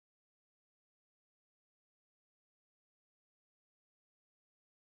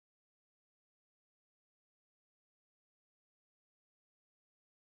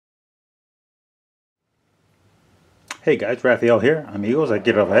Hey guys, Rafael here, amigos,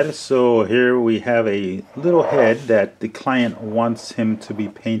 aquí Rafael. So here we have a little head that the client wants him to be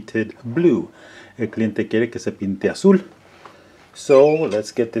painted blue. El cliente quiere que se pinte azul. So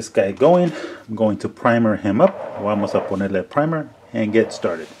let's get this guy going. I'm going to primer him up. Vamos a ponerle primer and get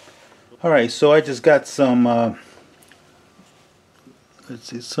started. Alright, so I just got some, let's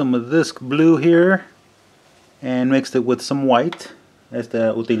see, some of this blue here and mixed it with some white.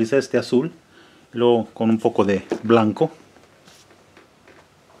 Utilicé este azul. Luego con un poco de blanco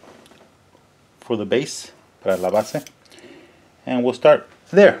for the base, para la base, and we'll start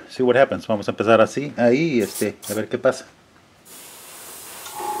there, see what happens. Vamos a empezar así, ahí, a ver qué pasa.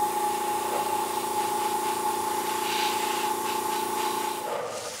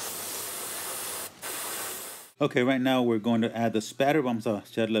 Okay, right now we're going to add the spatter. Vamos a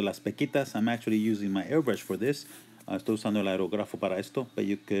echarle las pequitas. I'm actually using my airbrush for this. Estoy usando el aerografo para esto, but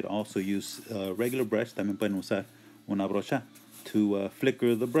you could also use a regular brush. También pueden usar una brocha to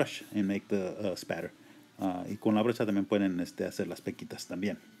flicker the brush and make the spatter. Y con la brocha también pueden hacer las pequitas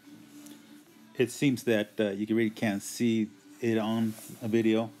también. It seems that you really can't see it on a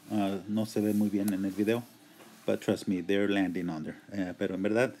video. No se ve muy bien en el video, but trust me, they're landing on there. Pero en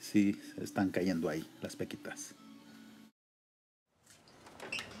verdad sí están cayendo ahí las pequitas.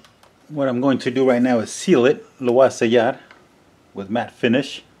 What I'm going to do right now is seal it. Lo voy a sellar with matte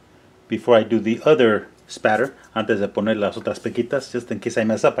finish before I do the other spatter. Antes de poner las otras pequitas, just in case I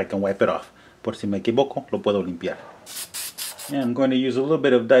mess up, I can wipe it off. Por si me equivoco, lo puedo limpiar. And I'm going to use a little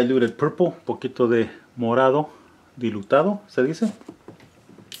bit of diluted purple, poquito de morado dilutado, se dice.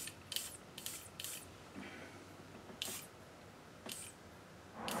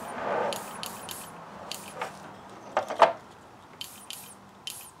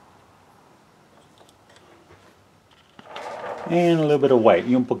 And a little bit of white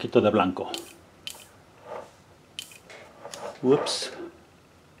y un poquito de blanco. Whoops.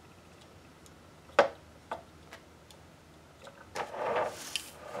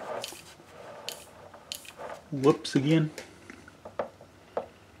 Whoops again.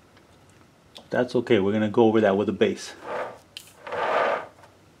 That's okay, we're going to go over that with the base.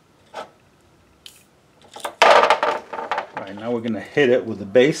 Alright, now we're going to hit it with the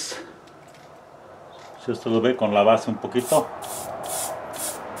base. Just a little bit, con la base un poquito.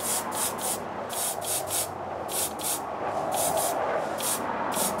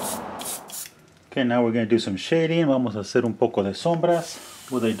 Okay, now we're going to do some shading. Vamos a hacer un poco de sombras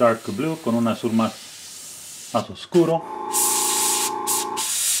with a dark blue con un azul más oscuro.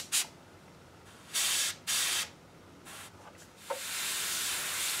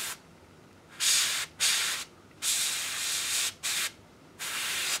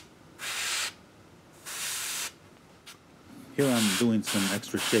 Here I'm doing some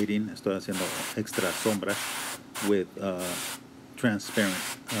extra shading. Estoy haciendo extra sombras with transparent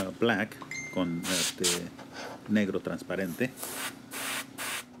black con negro transparente.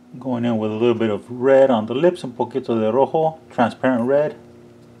 Going in with a little bit of red on the lips, un poquito de rojo, transparent red,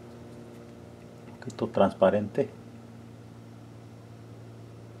 un poquito transparente.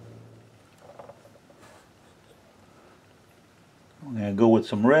 I'm going to go with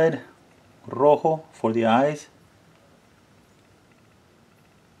some red, rojo for the eyes.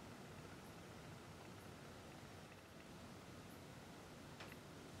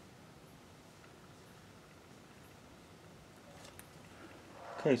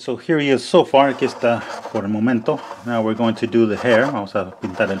 Okay, so here he is so far. Aquí está por el momento. Now we're going to do the hair. Vamos a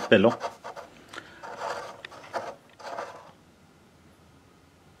pintar el pelo.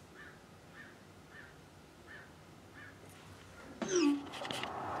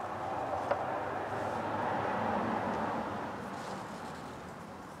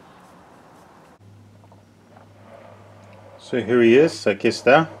 So here he is. Aquí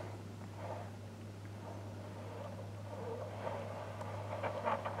está.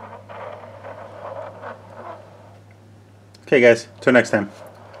 Okay guys, till next time.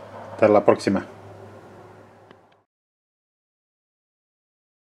 Hasta la próxima.